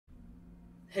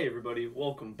Hey everybody,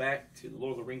 welcome back to the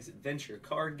Lord of the Rings Adventure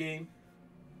card game.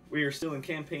 We are still in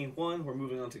Campaign 1, we're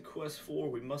moving on to Quest 4,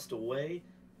 We Must Away.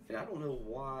 And I don't know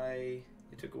why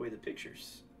they took away the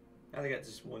pictures. Now they got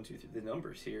just 1, 2, 3, the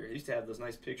numbers here. They used to have those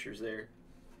nice pictures there.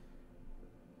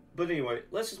 But anyway,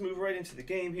 let's just move right into the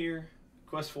game here.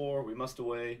 Quest 4, We Must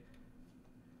Away.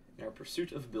 In our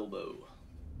pursuit of Bilbo.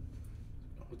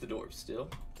 With the dwarves still.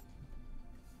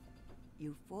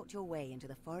 You fought your way into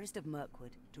the forest of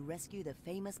Mirkwood to rescue the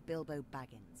famous Bilbo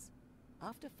Baggins.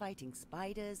 After fighting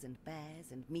spiders and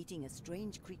bears and meeting a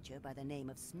strange creature by the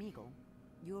name of Smeagol,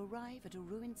 you arrive at a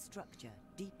ruined structure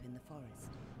deep in the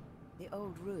forest. The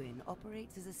old ruin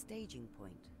operates as a staging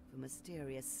point for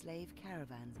mysterious slave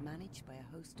caravans managed by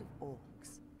a host of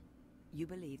orcs. You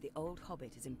believe the old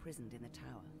hobbit is imprisoned in the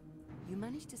tower. You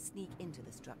manage to sneak into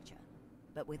the structure,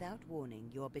 but without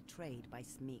warning you are betrayed by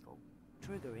Smeagol.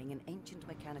 Triggering an ancient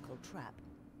mechanical trap,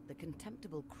 the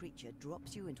contemptible creature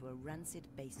drops you into a rancid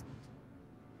basement.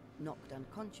 Knocked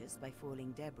unconscious by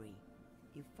falling debris,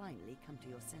 you finally come to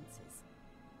your senses.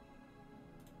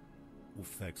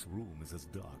 Ulfthac's room is as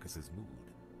dark as his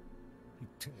mood. He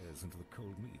tears into the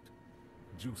cold meat,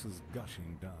 juices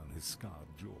gushing down his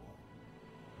scarred jaw.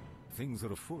 Things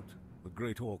are afoot the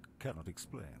great orc cannot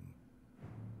explain.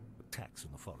 Attacks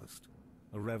in the forest,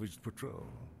 a ravaged patrol,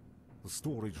 the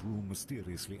storage room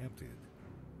mysteriously emptied.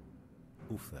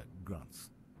 Ulfthac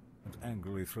grunts and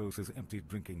angrily throws his empty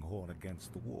drinking horn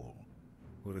against the wall,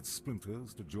 where it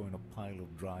splinters to join a pile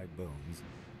of dry bones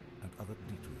and other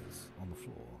detritus on the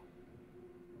floor.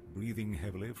 Breathing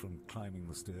heavily from climbing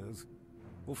the stairs,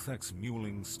 Ulfthac's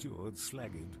mewling steward,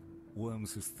 Slaggid,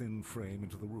 worms his thin frame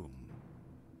into the room.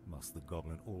 Must the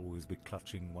goblin always be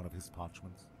clutching one of his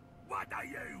parchments? What do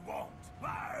you want,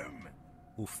 worm?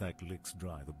 Ulfthac licks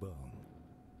dry the bone,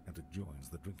 and it joins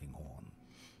the drinking horn.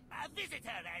 A visitor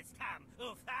has come,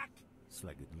 Ulfthak.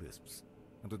 Slaggid lisps,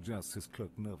 and adjusts his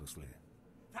cloak nervously.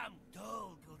 From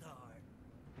Dol Guldur.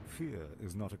 Fear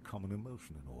is not a common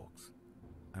emotion in orcs,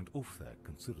 and Ulfthac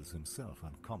considers himself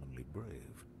uncommonly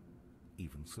brave.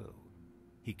 Even so,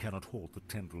 he cannot halt the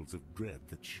tendrils of dread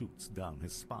that shoots down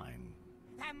his spine.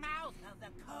 The mouth of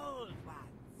the cold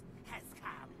ones has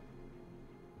come.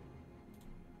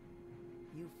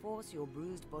 You force your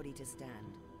bruised body to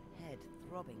stand, head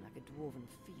throbbing like a dwarven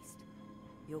feast.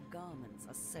 Your garments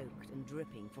are soaked and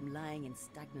dripping from lying in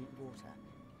stagnant water.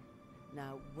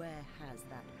 Now where has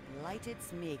that blighted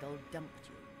Smeagol dumped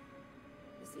you?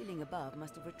 The ceiling above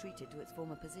must have retreated to its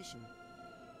former position.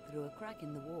 Through a crack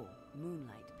in the wall,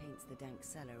 moonlight paints the dank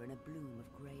cellar in a bloom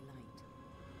of grey light.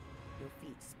 Your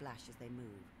feet splash as they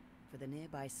move, for the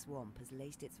nearby swamp has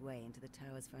laced its way into the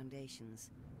tower's foundations.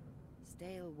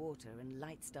 Stale water and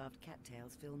light-starved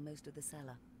cattails fill most of the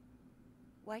cellar.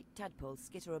 White tadpoles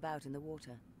skitter about in the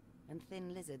water, and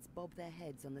thin lizards bob their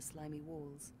heads on the slimy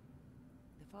walls.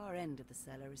 The far end of the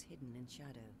cellar is hidden in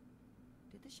shadow.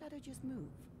 Did the shadow just move?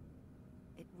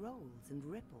 It rolls and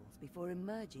ripples before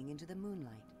emerging into the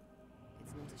moonlight.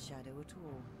 It's not a shadow at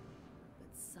all,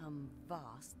 but some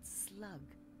vast slug.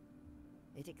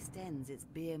 It extends its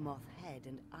beer moth head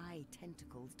and eye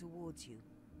tentacles towards you,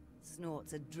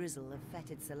 snorts a drizzle of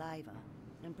fetid saliva,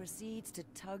 and proceeds to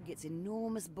tug its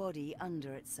enormous body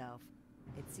under itself.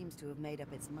 It seems to have made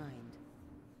up its mind.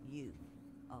 You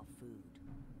are food.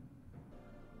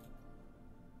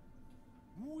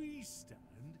 We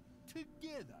stand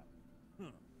together.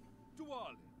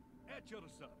 Dwalin, at your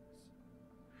service.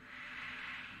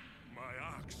 My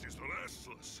axe is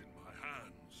restless in my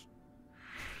hands.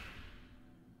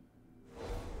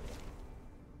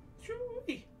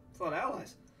 Shoo-wee. It's a lot of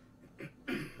allies.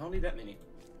 I don't need that many.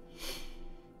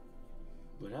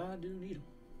 But I do need them.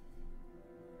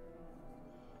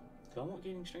 Do I want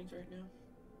gaining strength right now?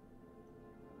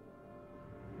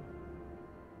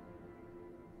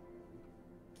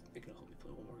 I think it'll help me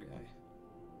play one more guy.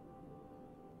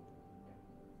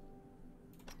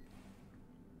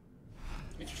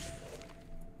 Interesting.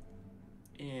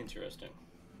 Interesting.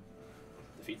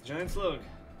 Defeat the giant slug.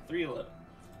 311.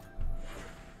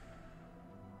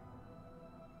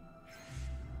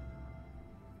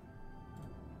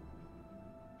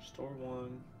 Restore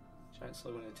 1. Giant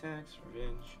slug when it attacks.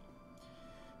 Revenge.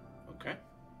 Okay.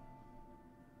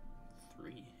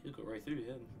 3. He'll go right through the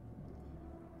head.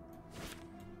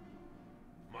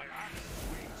 My axe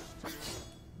waits.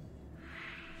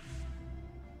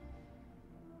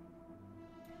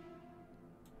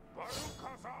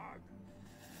 Barukazad.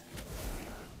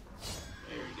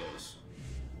 There he goes.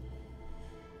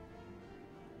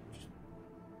 Just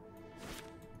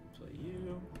play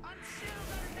you. On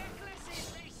silver necklaces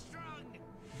they strung.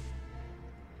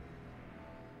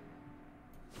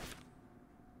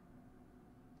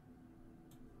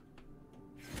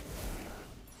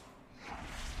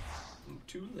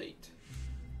 too late.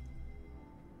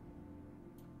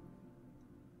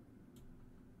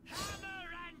 Hammer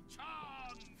and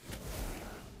tongs!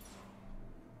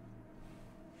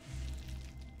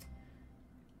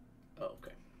 Oh,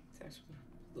 okay. Attacks with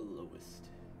the lowest.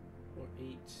 Or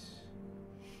 8.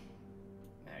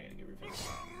 Now I gotta get revenge.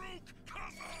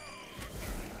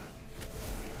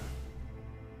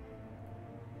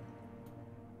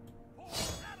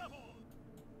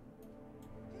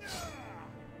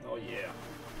 Oh yeah.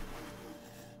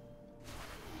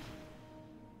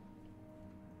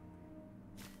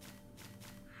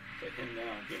 Get him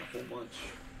now, getting a whole bunch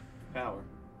of power.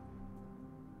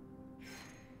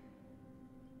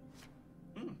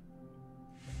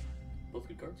 Both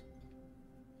good cards.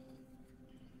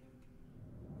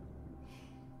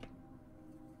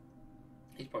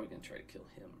 He's probably gonna try to kill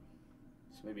him.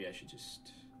 So maybe I should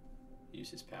just use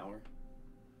his power.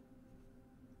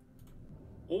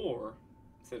 Or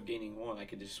instead of gaining 1, I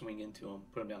could just swing into him,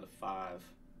 put him down to 5.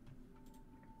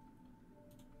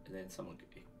 And then someone could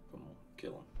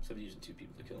kill him. Instead of using 2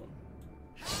 people to kill him.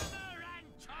 Hammer and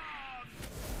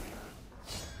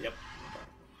tongs! Yep.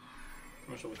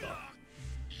 How much we thought?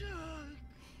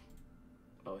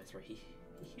 Oh, that's right. He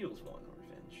heals 1 on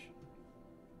revenge.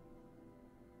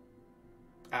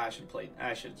 I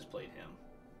should have just played him.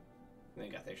 And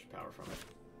then got the extra power from it.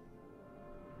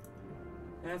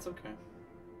 That's okay.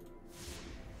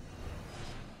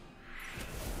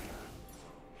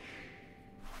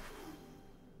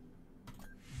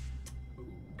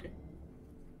 Okay.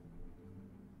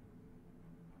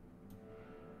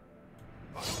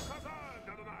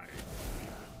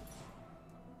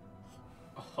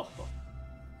 Oh.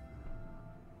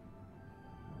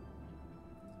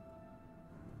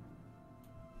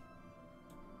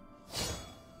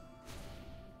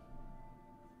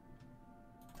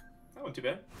 That wasn't too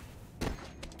bad.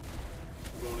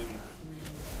 We're going in.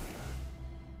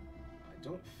 I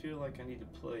don't feel like I need to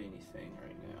play anything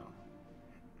right now.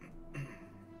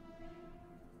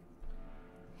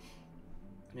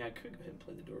 I mean, I could go ahead and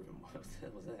play the Dwarven. What the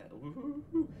hell was that?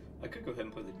 Woo-hoo-hoo. I could go ahead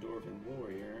and play the Dwarven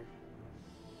Warrior.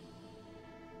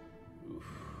 Oof.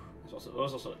 There's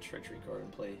also a treachery card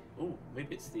in play. Oh,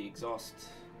 maybe it's the exhaust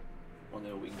one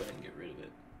though. We can go ahead and get rid of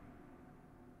it.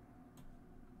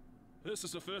 This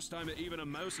is the first time that even a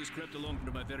mouse has crept along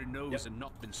under my very nose and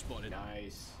not been spotted.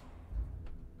 Nice.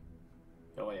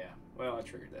 Oh yeah. Well, I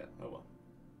triggered that. Oh well.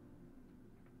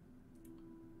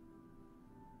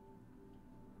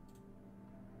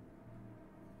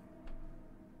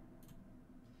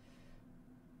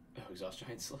 Oh, exhaust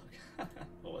giant slug.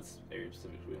 Well, that's very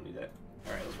specific. We don't need that.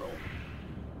 All right, let's roll.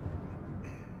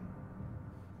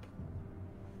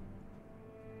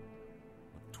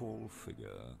 A tall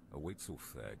figure awaits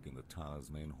Ulfthag in the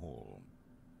tower's main hall.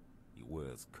 He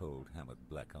wears cold-hammered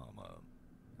black armor,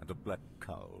 and a black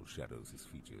cowl shadows his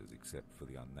features except for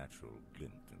the unnatural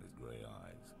glint in his grey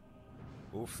eyes.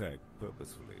 Ulfthag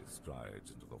purposefully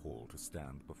strides into the hall to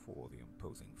stand before the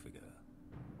imposing figure.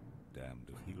 Damned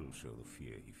if he'll show the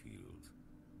fear he feels.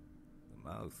 The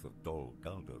mouth of Dol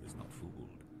Guldur is not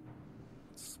fooled.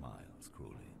 It smiles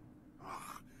cruelly.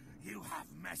 Ah, you have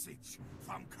message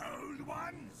from Cold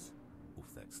Ones?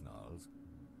 Ulfthag snarls,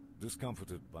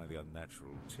 discomforted by the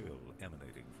unnatural chill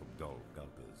emanating from Dol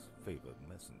Guldur's favored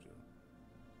messenger.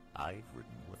 I've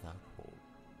ridden without halt,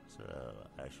 so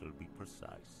I shall be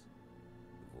precise.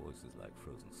 The voice is like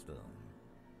frozen stone.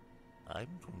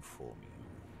 I'm to inform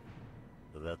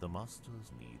you that the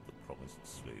masters need the promised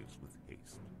slaves with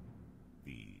haste.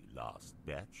 The last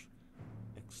batch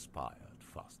expired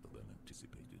faster than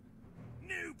anticipated.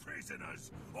 New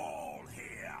prisoners, all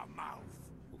here, mouth.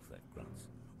 Ulfthag grunts.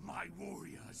 My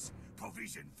warriors,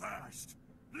 provision first.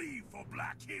 Leave for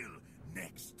Black Hill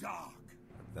next dark.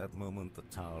 At that moment, the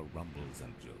tower rumbles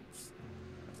and jolts,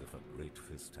 as if a great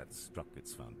fist had struck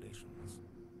its foundations.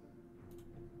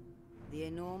 The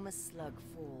enormous slug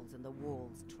falls and the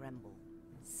walls tremble,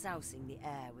 sousing the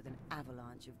air with an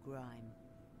avalanche of grime.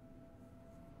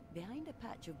 Behind a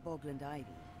patch of bogland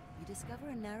ivy, you discover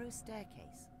a narrow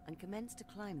staircase and commence to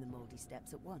climb the moldy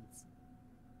steps at once.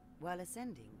 While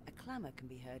ascending, a clamor can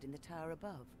be heard in the tower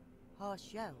above,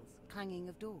 harsh yells, clanging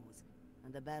of doors,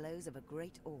 and the bellows of a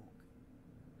great orc.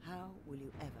 How will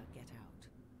you ever get out?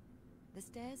 The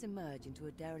stairs emerge into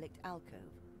a derelict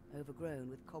alcove, overgrown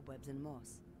with cobwebs and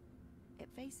moss. It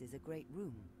faces a great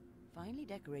room, finely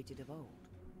decorated of old,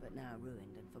 but now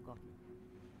ruined and forgotten.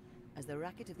 As the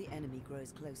racket of the enemy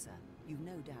grows closer, you've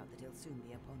no doubt that he'll soon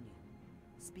be upon you.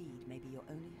 Speed may be your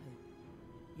only hope.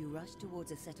 You rush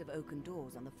towards a set of oaken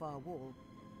doors on the far wall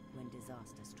when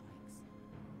disaster strikes.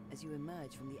 As you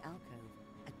emerge from the alcove,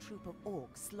 a troop of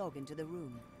orcs slog into the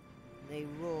room. They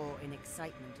roar in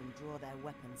excitement and draw their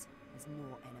weapons as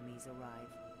more enemies arrive.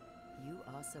 You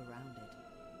are surrounded.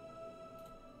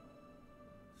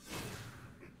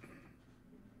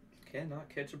 Cannot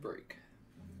catch a break.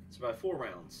 Survive 4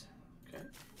 rounds. Okay.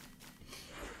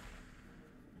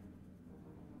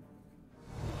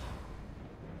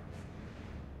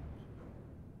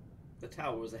 The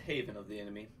tower was a haven of the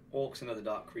enemy. Orcs and other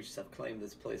dark creatures have claimed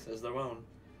this place as their own,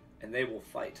 and they will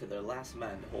fight to their last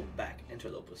man to hold back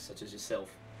interlopers such as yourself.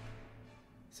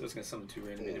 So it's going to summon 2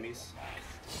 random enemies.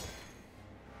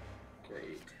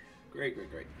 Great. Great, great,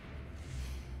 great.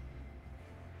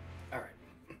 Alright.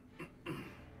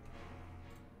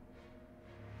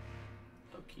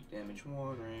 Upkeep damage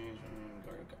 1, range,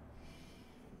 guard, okay.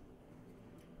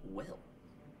 Well.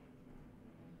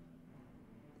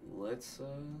 Let's,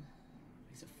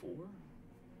 is it 4?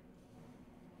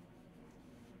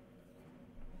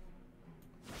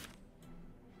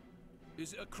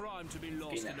 Is it a crime to be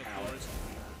lost Gain in the that power. forest?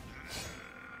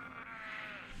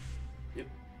 Yep.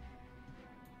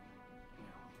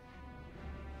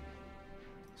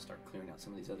 Start clearing out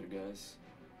some of these other guys,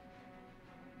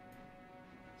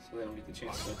 so they don't get the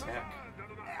chance to attack.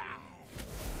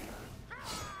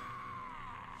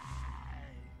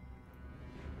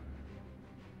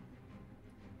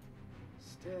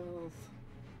 Stealth.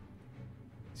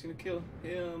 He's gonna kill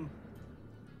him.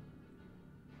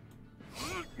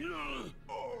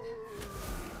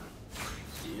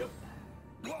 Yep.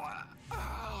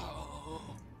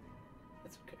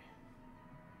 That's okay.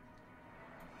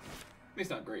 It's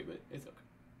not great, but it's okay.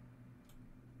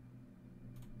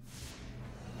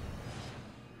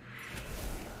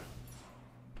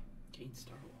 Gain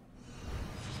Star Wall.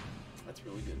 That's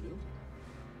really good build.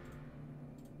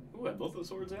 Ooh, I have both those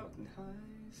swords out. Nice.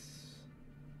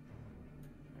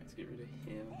 Alright, let's get rid of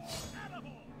him.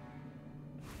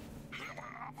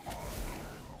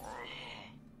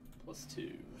 +2.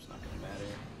 It's not gonna matter.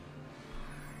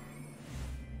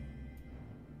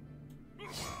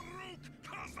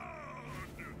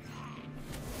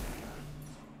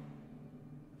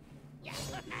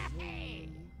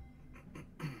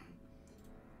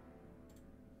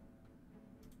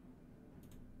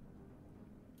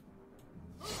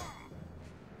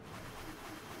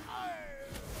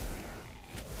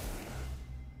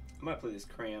 I might play this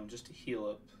Cram just to heal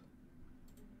up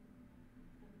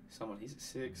someone. He's at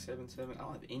 6, 7, 7. I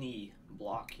don't have any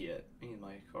block yet. Any of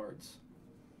my cards.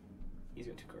 He's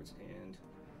got 2 cards in hand.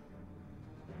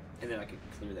 And then I could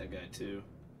clear that guy too.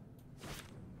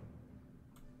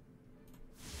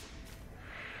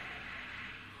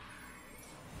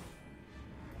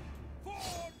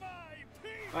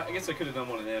 I guess I could have done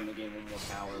one of them to gain 1 more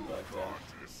power, but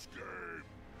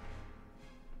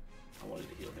I wanted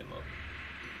to heal him up.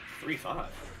 3-5.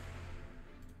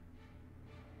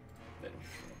 Then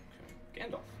okay.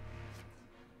 Gandalf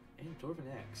and Dwarven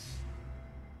Axe.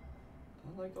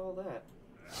 I like all that.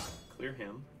 Clear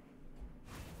him.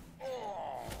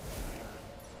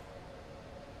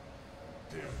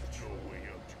 There's your way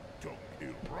out,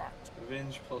 dunghill rot.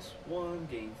 Revenge +1,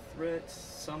 gain threat,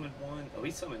 summon 1. Oh,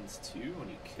 he summons 2 when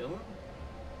you kill him?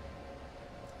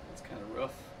 That's kind of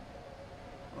rough.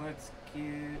 Let's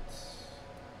get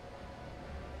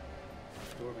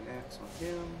Dwarven Axe on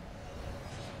him.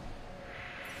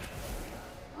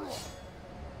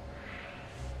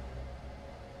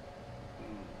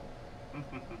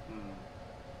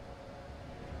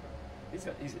 He's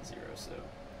at 0, so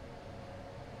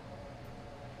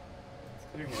let's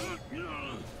clear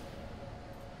him.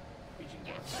 Raging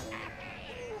Dwarf.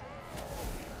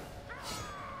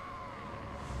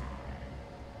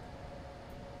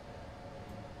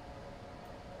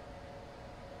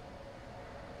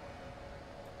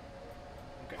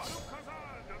 Okay.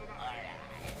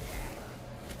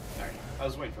 Alright, I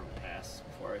was waiting for him to pass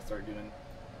before I started doing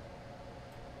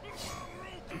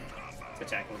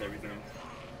attacking with everything.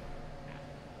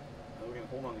 We're gonna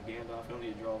hold on to Gandalf. We don't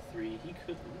need to draw 3. He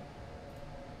could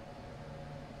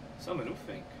summon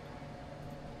Ufink.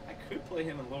 I could play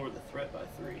him and lower the threat by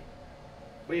 3.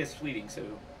 But he has fleeting, so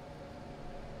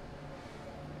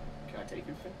can I take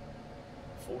Ufink?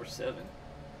 4-7.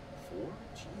 4?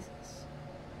 Jesus.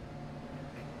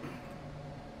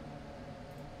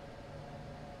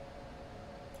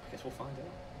 I guess we'll find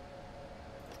out.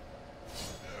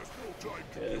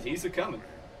 Because he's a-coming.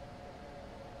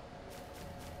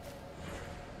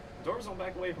 Dwarves don't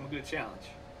back away from a good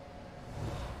challenge.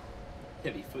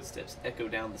 Heavy footsteps echo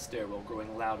down the stairwell,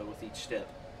 growing louder with each step.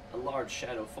 A large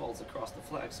shadow falls across the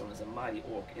flagstone as a mighty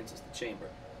orc enters the chamber.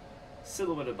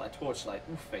 Silhouetted by torchlight,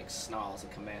 Ufink snarls a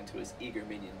command to his eager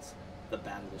minions. The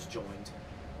battle is joined.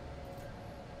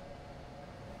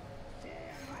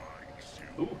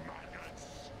 Ooh.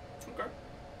 Okay.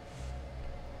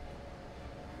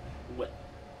 Well,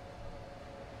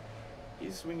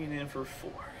 he's swinging in for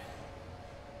 4.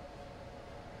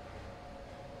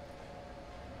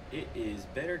 It is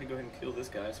better to go ahead and kill this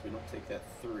guy so we don't take that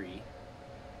 3.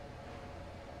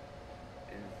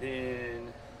 And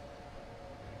then...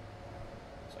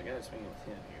 So I gotta swing in with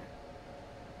him here.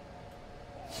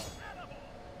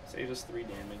 Saves us 3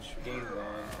 damage. We gain 1.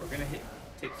 We're gonna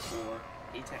take 4.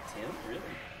 He attacked him? Really?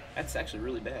 That's actually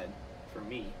really bad for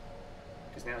me.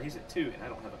 Because now he's at 2 and I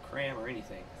don't have a cram or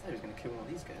anything. I thought he was gonna kill one of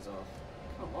these guys off.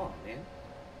 Come on, man.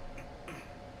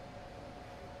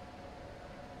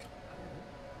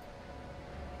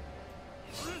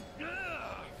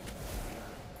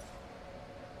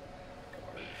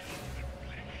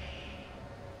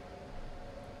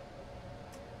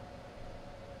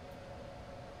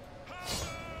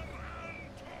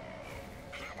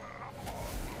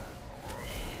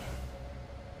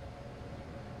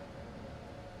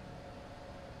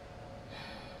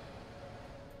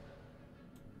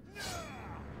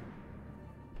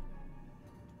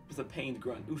 With a pained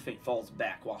grunt, Ufeng falls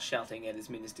back while shouting at his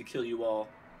minions to kill you all.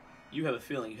 You have a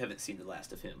feeling you haven't seen the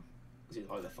last of him. Is he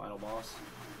probably the final boss?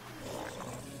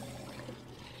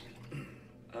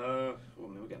 Oh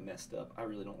man, we got messed up. I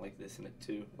really don't like this in it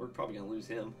too. We're probably gonna lose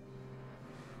him.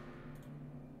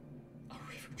 A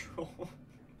river troll.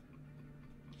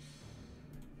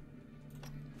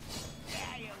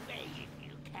 Fly away if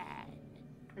you can.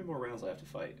 How many more rounds I have to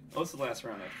fight? Oh, it's the last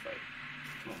round I have to fight.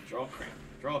 Come on, draw a cram.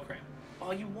 Draw a cram. Oh,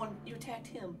 you won. You attacked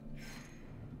him.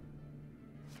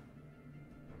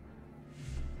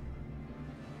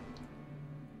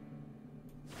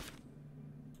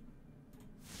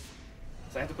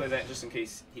 So I have to play that just in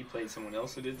case he played someone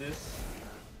else who did this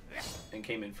and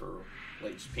came in for,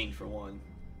 like, just pinged for 1.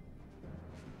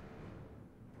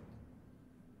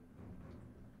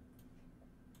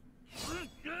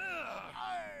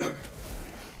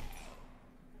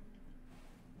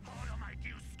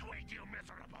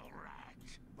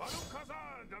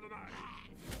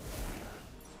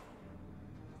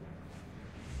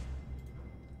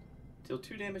 Deal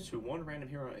 2 damage to 1 random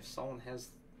hero if someone has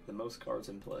the most cards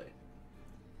in play.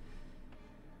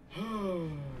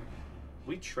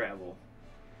 We travel,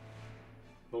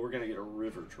 but we're gonna get a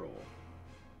river troll.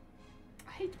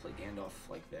 I hate to play Gandalf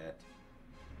like that.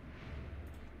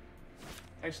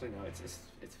 Actually, no, it's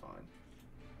fine.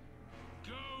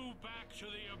 Go back to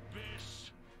the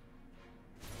abyss.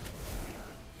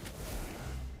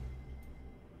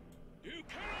 You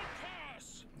cannot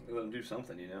pass. Let them do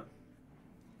something, you know.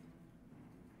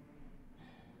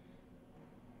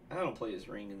 I don't play his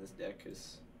ring in this deck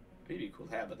because it'd be cool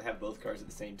to have both cards at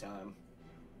the same time.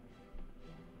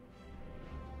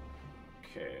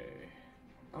 Okay.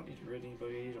 I don't need to rid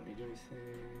anybody, don't need to do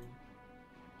anything.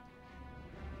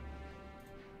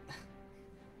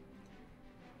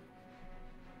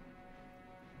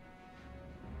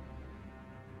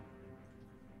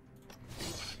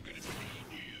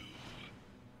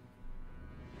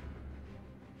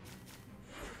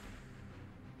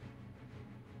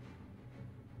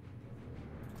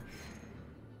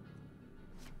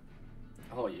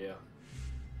 Oh yeah.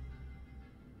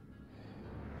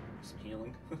 Some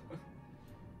healing.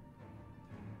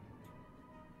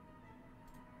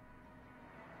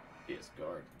 Yes,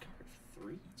 guard. Guard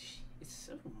 3? Gee, it's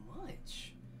so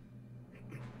much.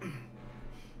 Yeah,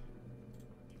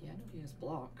 I know he has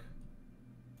block.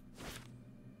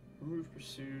 Remove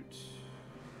pursuit.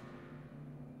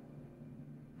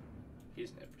 He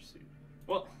doesn't have pursuit.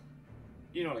 Well,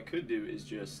 you know what I could do is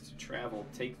just travel,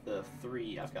 take the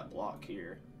 3. I've got block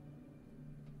here.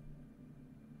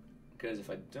 Because if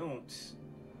I don't,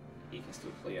 he can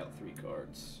still play out 3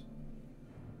 cards.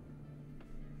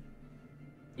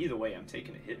 Either way, I'm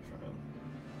taking a hit from him.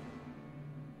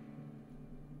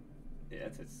 Yeah,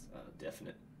 that's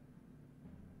definite.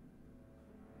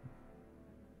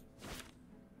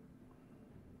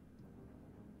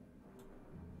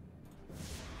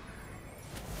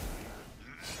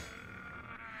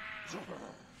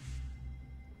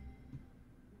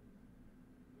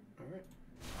 Alright.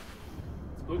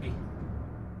 It's Boogie.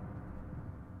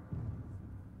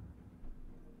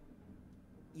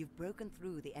 You've broken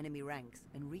through the enemy ranks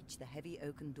and reached the heavy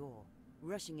oaken door.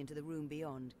 Rushing into the room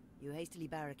beyond, you hastily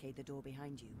barricade the door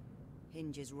behind you.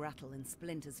 Hinges rattle and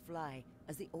splinters fly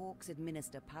as the orcs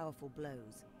administer powerful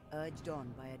blows, urged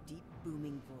on by a deep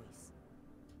booming voice.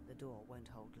 The door won't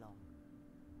hold long.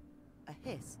 A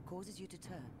hiss causes you to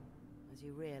turn as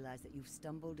you realize that you've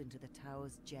stumbled into the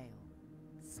tower's jail.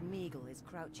 Smeagol is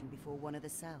crouching before one of the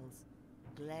cells,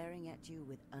 glaring at you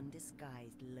with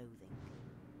undisguised loathing.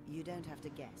 You don't have to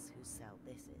guess whose cell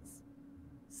this is.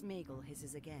 Smeagol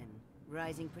hisses again,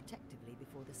 rising protectively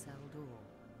before the cell door.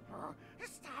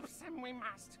 Stop them, we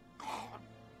must.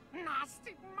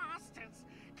 Nasty masters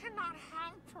cannot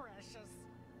have precious.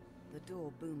 The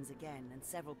door booms again, and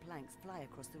several planks fly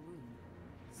across the room.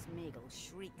 Smeagol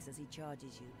shrieks as he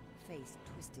charges you, face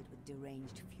twisted with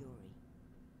deranged fury.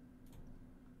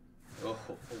 Oh,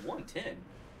 110.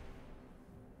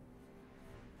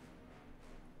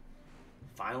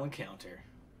 Final encounter.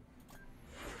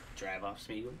 Drive off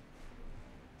Smeagol.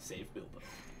 Save Bilbo.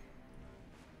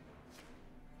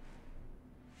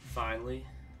 Finally,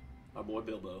 my boy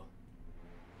Bilbo.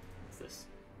 What's this?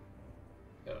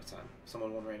 Oh, time.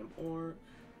 Someone one random, or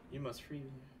you must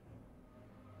free.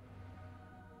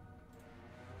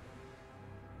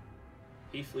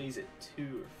 He flees at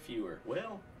 2 or fewer.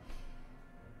 Well,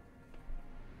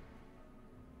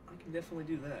 I can definitely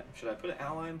do that. Should I put an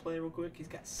ally in play real quick? He's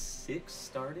got 6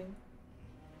 starting.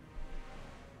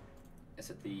 That's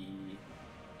at the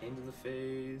end of the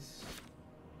phase.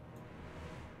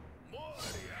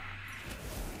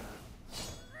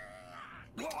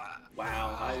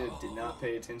 Wow, I did not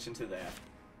pay attention to that.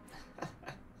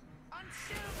 On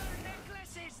silver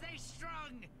necklaces they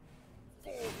strung!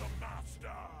 For the master!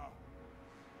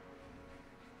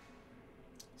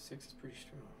 6 is pretty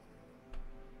strong.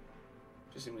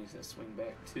 Just when he's gonna swing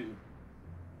back 2.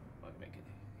 I can make it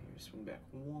here. Swing back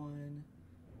 1.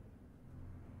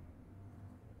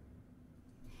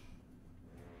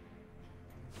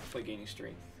 Play gaining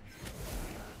strength.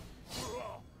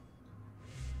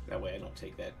 That way I don't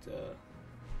take that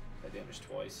that damage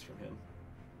twice from him.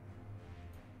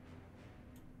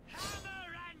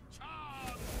 Hammer and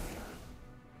tongs!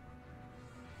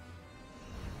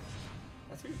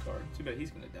 I threw a card. Too bad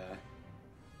he's gonna die.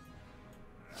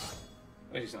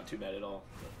 Well, he's not too bad at all.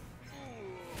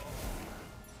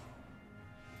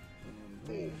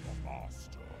 For the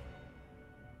master!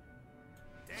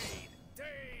 Dane!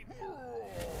 Dane!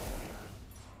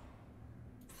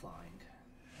 Flying.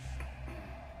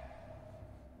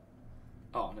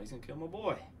 Oh, no, he's gonna kill my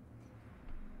boy.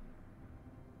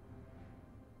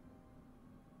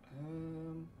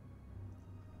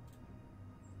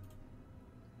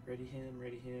 Ready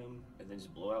him, and then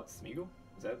just blow out Smeagol?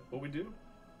 Is that what we do?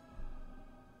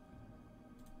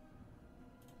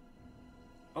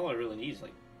 All I really need is,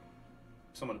 like,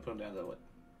 someone to put him down to, what,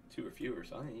 2 or fewer,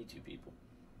 so I only need 2 people.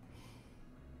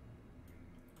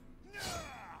 Yeah.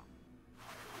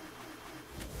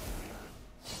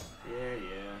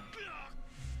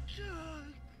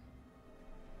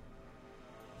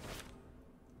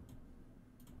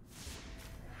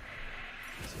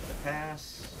 So the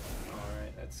pass.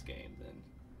 Alright, that's game then.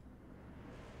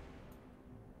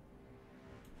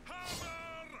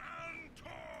 Hammer and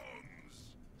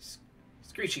tongs!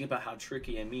 Screeching about how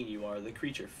tricky and mean you are, the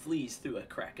creature flees through a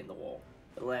crack in the wall.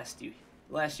 The last you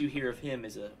hear of him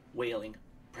is a wailing,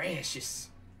 "Precious!"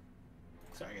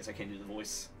 Sorry, I guess I can't do the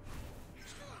voice.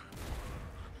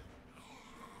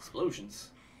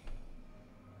 Explosions.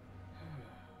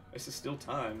 This is still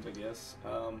timed, I guess.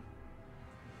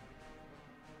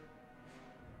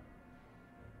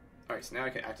 Alright, so now I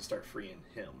have to start freeing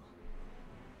him.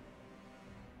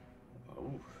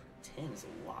 Oh, 10 is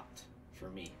a lot for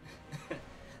me.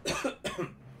 Oh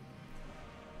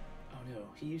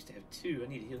no, he used to have 2. I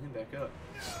need to heal him back up.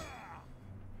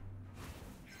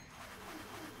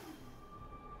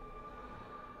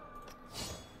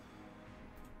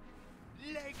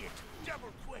 Leg it,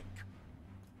 double quick!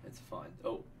 It's fine.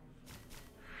 Oh,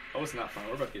 it's not fine.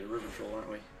 We're about to get a river troll, aren't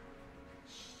we?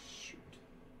 Shoot.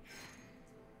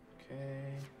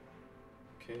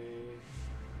 Okay.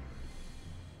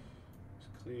 Let's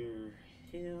clear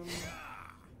him.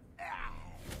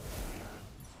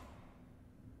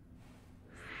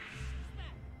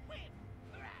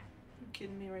 You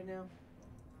kidding me right now?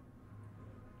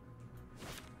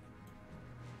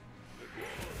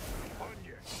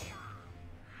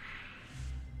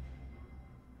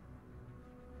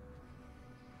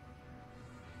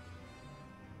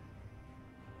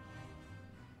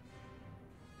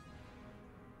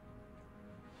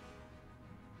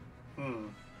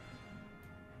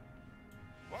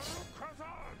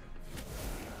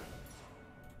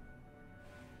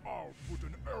 I'll put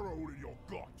an arrow in your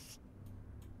guts.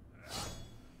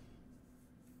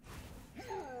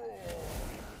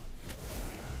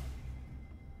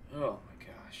 Oh my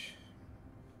gosh.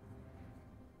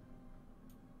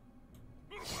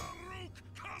 Baruch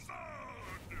Kazan!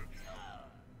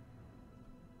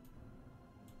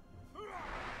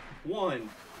 1.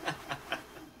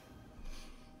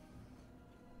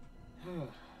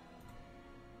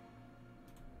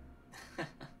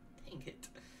 Dang it.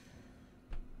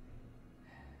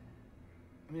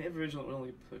 I mean, every vigilant will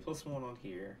only put +1 on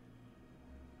here.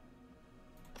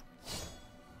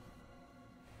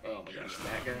 Oh my gosh,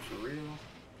 that guy for real?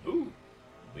 Ooh,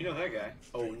 we know that guy.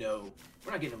 Oh no,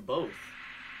 we're not getting them both.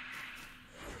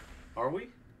 Are we?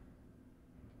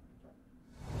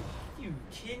 You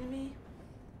kidding me?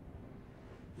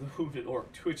 The wounded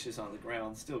orc twitches on the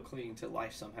ground, still clinging to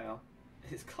life somehow.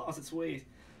 It claws its way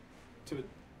to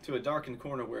a darkened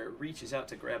corner where it reaches out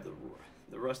to grab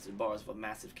the rusted bars of a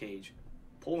massive cage.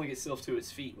 Pulling itself to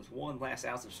its feet with one last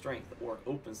ounce of strength, the orc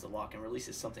opens the lock and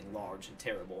releases something large and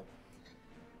terrible.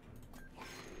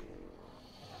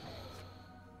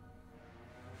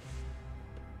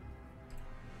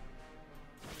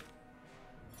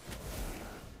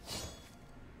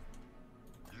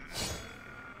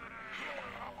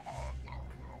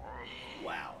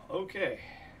 Wow, okay.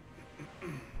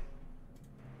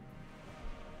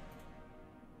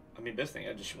 I mean, best thing,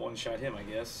 I just one-shot him, I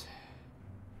guess.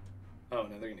 Oh,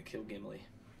 no, they're gonna kill Gimli.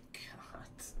 God,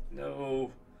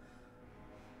 no.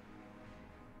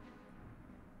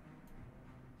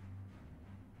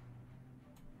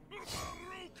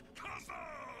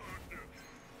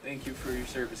 Thank you for your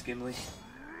service, Gimli.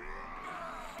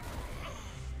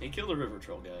 And kill the river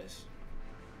troll, guys.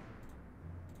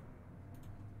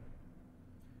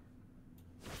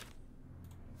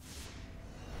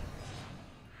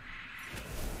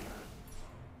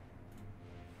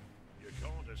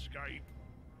 Escape.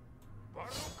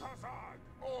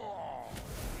 Oh.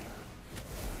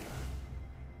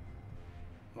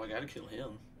 Well, I gotta kill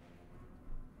him.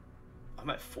 I'm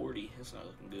at 40. That's not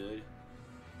looking good.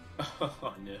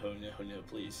 Oh, no,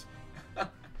 please.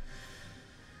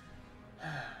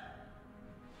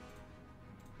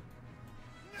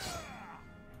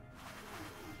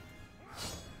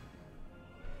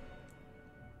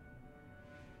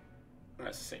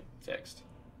 That's the same text.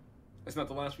 That's not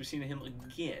the last we've seen of him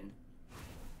again.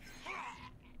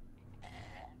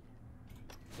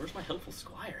 Where's my helpful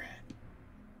squire at?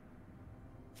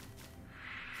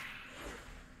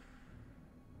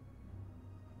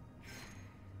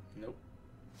 Nope.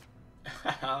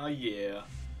 Haha, yeah.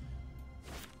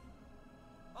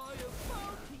 I am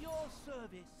bound to your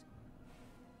service.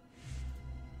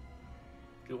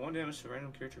 Do 1 damage to a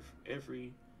random character for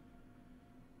every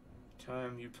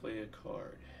time you play a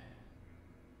card.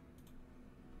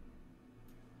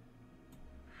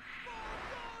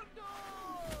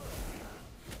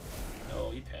 Oh,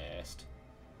 he passed.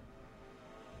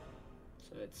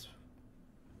 So that's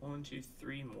 1, 2,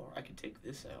 3 more. I could take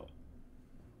this out.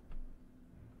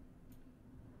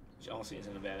 Which honestly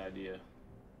isn't a bad idea.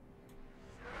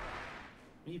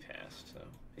 He passed, so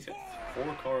he's got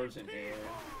 4 cards in hand.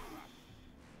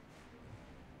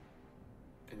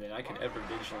 And then I can ever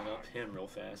vigilant up him real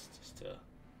fast just to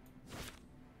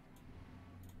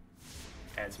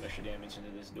add some extra damage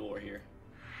into this door here.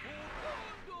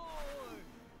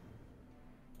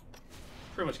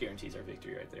 Pretty much guarantees our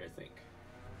victory right there, I think.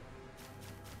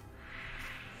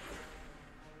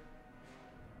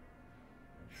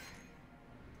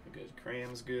 Good.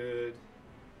 Cram's good.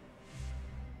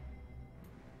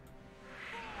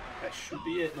 That should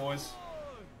be it, boys.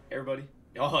 Everybody.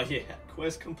 Oh yeah,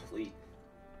 quest complete.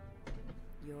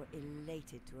 You're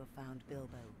elated to have found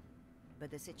Bilbo,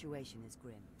 but the situation is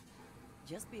grim.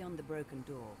 Just beyond the broken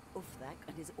door, Ulfthak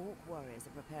and his orc warriors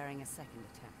are preparing a second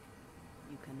attack.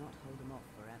 You cannot hold them off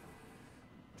forever.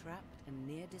 Trapped and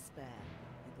near despair,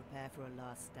 you prepare for a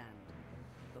last stand.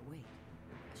 But wait,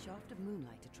 a shaft of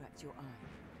moonlight attracts your eye.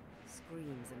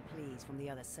 Screams and pleas from the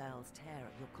other cells tear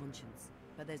at your conscience,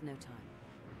 but there's no time.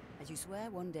 As you swear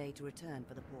one day to return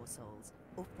for the poor souls,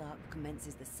 Ulfthak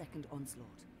commences the second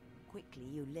onslaught. Quickly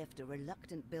you lift a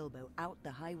reluctant Bilbo out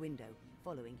the high window,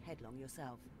 following headlong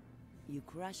yourself. You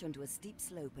crash onto a steep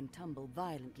slope and tumble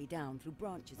violently down through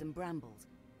branches and brambles,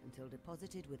 until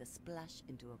deposited with a splash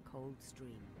into a cold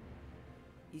stream.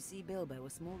 You see Bilbo a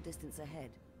small distance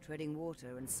ahead, treading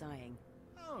water and sighing.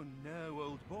 Oh no,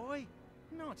 old boy.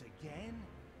 Not again.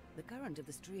 The current of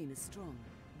the stream is strong,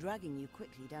 dragging you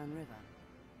quickly downriver.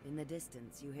 In the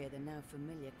distance, you hear the now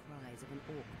familiar cries of an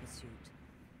orc pursuit.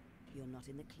 You're not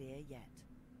in the clear yet.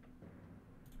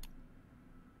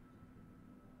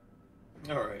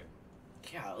 Alright.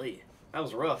 Golly, that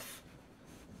was rough.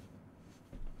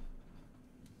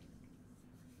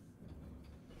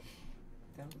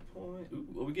 Down the point. Ooh,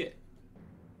 what we get?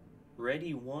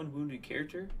 Ready 1 wounded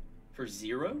character for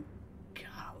 0?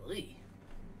 Golly.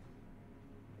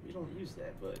 We don't use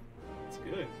that, but it's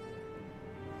good.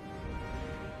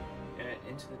 Add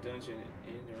into the dungeon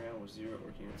in and around with 0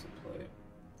 orc units in play.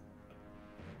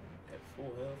 At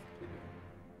full health.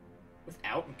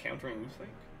 Without encountering Ulfthak?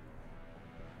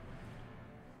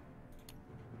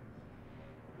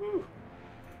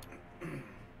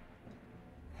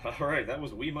 Alright, that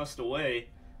was We Must Away.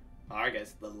 Alright,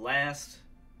 guys, the last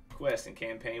quest in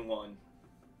Campaign 1.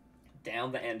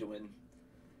 Down the Anduin.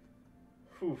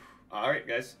 Whew. Alright,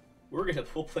 guys. We'll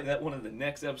play that one in the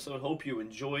next episode. Hope you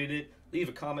enjoyed it. Leave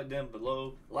a comment down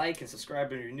below. Like and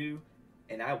subscribe if you're new.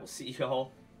 And I will see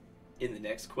y'all in the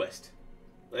next quest.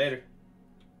 Later.